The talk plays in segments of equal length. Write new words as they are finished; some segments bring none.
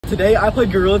Today I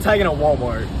played gorilla tag in a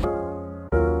Walmart.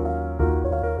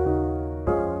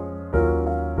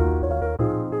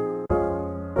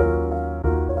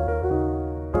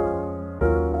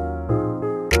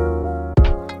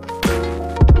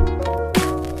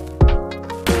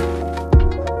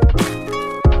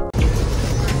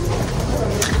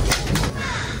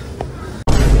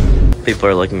 People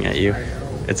are looking at you.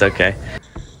 It's okay.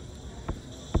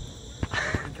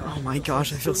 Oh my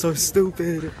gosh, I feel so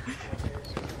stupid.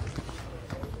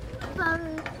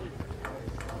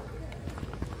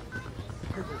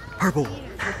 Purple.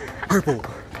 Purple.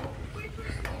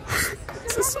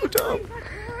 This is so dumb.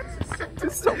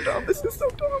 This is so dumb. This is so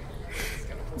dumb.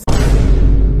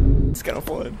 It's kind of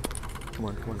fun. Come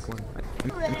on, come on, come on.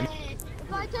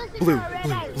 Blue,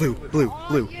 blue, blue, blue,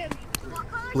 blue,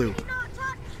 blue.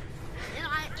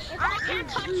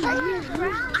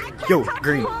 Yo,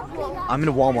 green. I'm in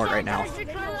a Walmart right now.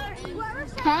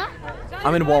 Huh?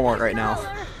 I'm in a Walmart right now.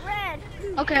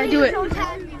 Okay, do it.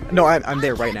 No, I'm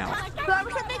there right now.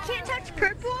 Whoever said they can't touch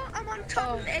purple, I'm on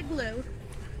top of igloo.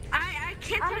 I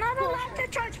can't touch purple. I'm not allowed to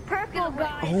touch purple,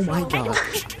 guys. Oh my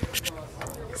gosh.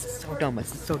 This is so dumb.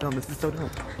 This is so dumb. This is so dumb.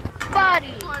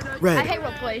 Body. Red. I hate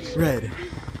replace. Red.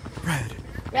 Red.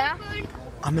 Yeah?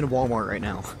 I'm in a Walmart right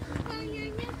now.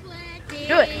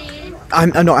 Do it. I'm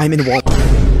in a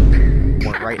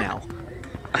Walmart right now.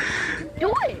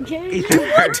 Do it.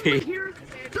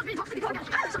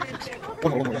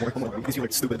 Come on, because you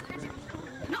look stupid.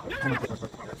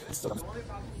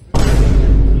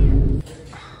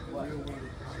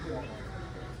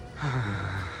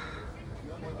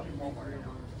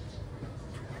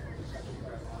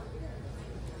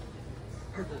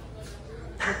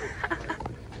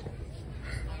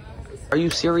 Are you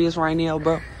serious right now,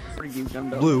 bro?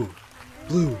 Blue.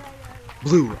 Blue.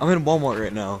 Blue. I'm in Walmart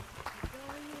right now.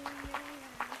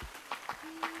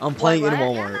 I'm playing in a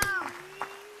Walmart.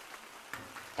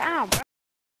 Damn.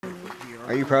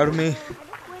 Are you proud of me?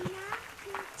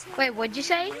 Wait, what'd you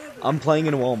say? I'm playing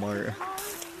in a Walmart.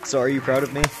 So are you proud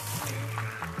of me?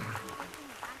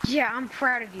 Yeah, I'm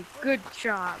proud of you. Good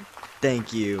job.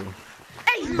 Thank you.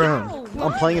 Hey, Bro,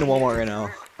 I'm playing in a Walmart right now.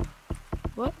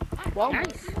 What?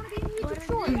 Nice.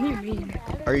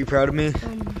 Are you proud of me?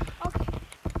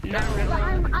 Not really.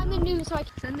 I'm a new, so I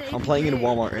can send it. I'm playing in a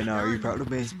Walmart right now. Are you proud of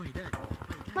me?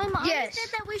 My mom Yes.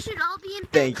 said that we should all be in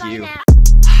bed Thank by you. now.